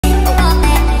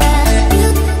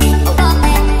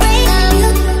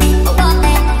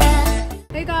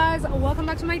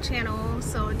channel.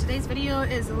 So today's video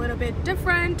is a little bit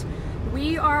different.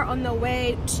 We are on the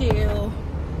way to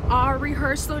our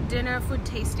rehearsal dinner food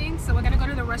tasting. So we're gonna go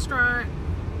to the restaurant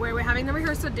where we're having the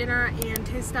rehearsal dinner and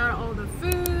taste out all the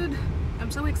food. I'm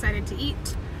so excited to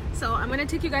eat. So I'm gonna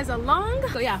take you guys along.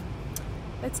 So yeah,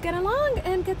 let's get along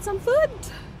and get some food.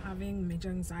 Having major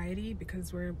anxiety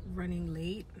because we're running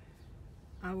late.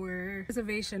 Our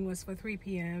reservation was for 3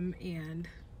 p.m. and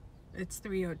it's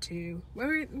 3:02.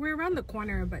 We're around the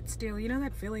corner, but still, you know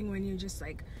that feeling when you're just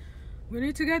like, we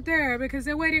need to get there because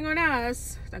they're waiting on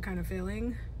us. That kind of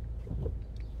feeling.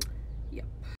 Yep.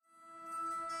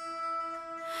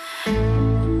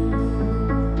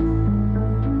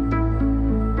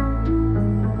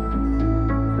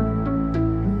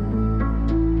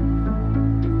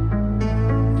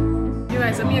 You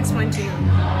guys, let me explain to you.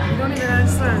 You don't even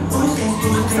understand.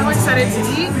 I'm so excited to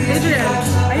eat. Adrian,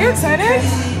 are you excited?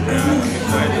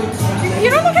 You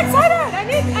don't look excited.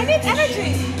 I need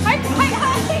energy. Hi.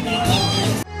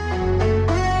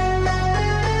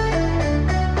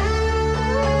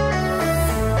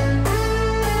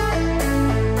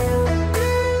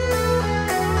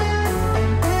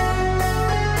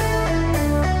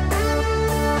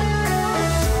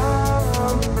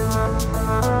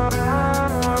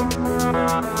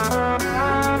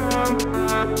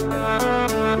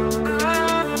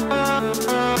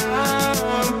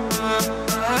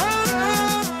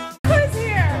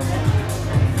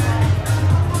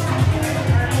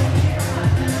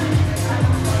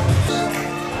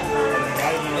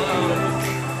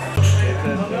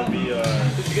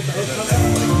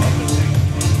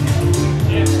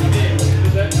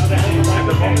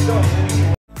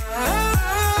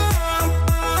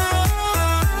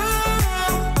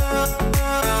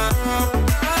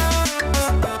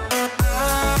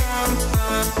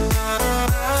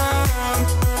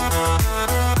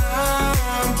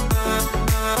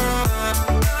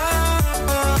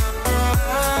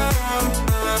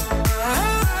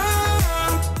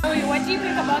 What do you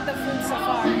think about the food so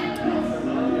far?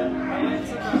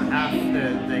 Half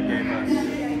that they gave us.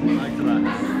 I liked about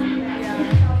half. Yeah.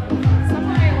 Some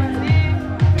of it was in.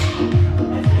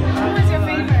 What was your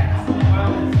favorite?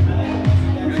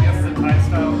 I guess the Thai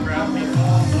style crab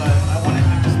meatballs, but I wanted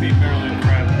to just be barely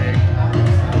crab cake.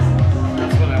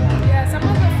 That's what I wanted. Yeah, some of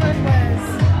the food was.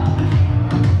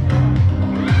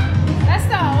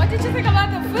 Esther, what did you think about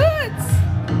the foods?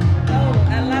 Oh,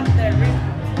 I love the rib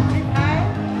pie.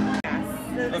 Yes.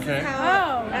 So this Okay. is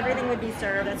how everything would be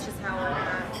served. That's just how we're going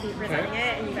to be presenting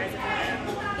it. And you guys are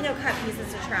going to, cut pieces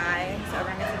to try. So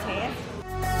everyone gets a taste.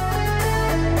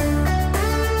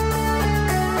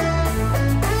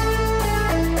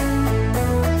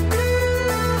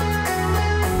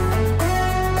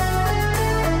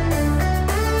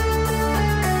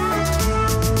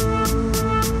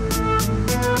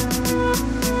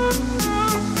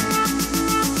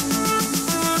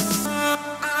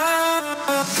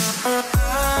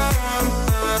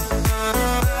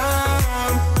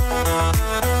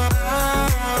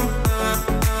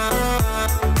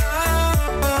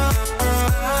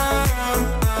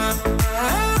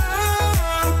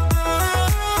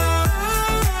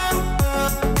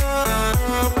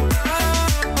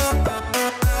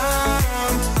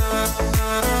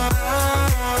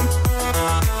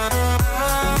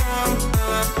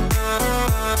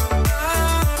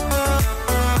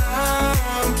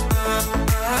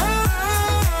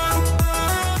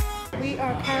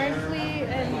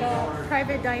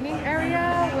 Private dining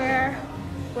area where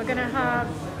we're gonna have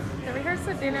the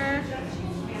rehearsal dinner,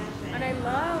 and I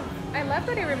love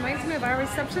that it reminds me of our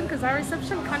reception because our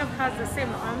reception kind of has the same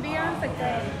ambiance, like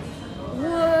the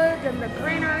wood and the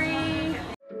greenery.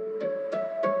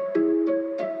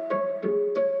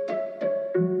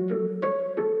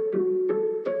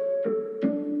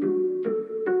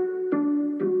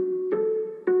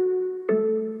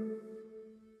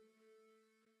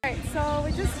 Alright, so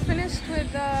we just finished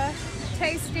with the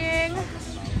tasting.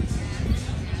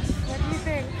 What do you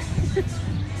think?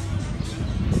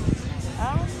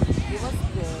 It was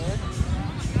good.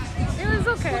 It was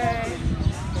okay.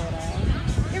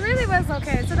 It really was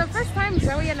okay. So the first time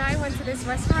Joey and I went to this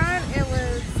restaurant, it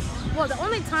was, well, the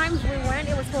only times we went,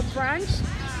 it was for brunch.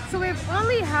 So we've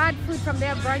only had food from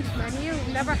their brunch menu.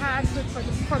 We've never had food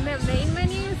from their main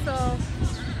menu, so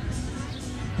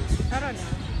I don't know.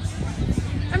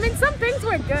 I mean, some things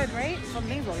were good, right? Some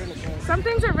things were really good. Some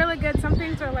things are really good, some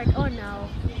things are like, oh no.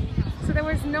 So there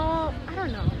was no, I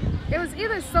don't know. It was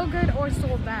either so good or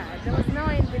so bad. There was no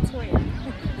in between.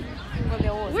 Well,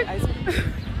 there was ice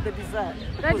cream. The dessert.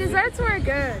 The desserts were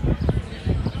good.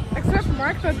 Except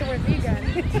Mark thought they were vegan.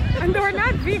 And they were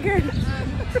not vegan.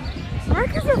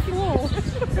 Markets are full.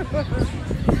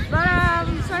 But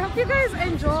so I hope you guys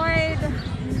enjoyed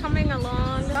coming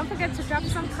along. Don't forget to drop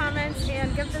some comments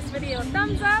and give this video a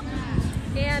thumbs up.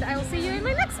 And I will see you in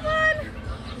my next one.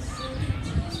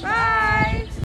 Bye.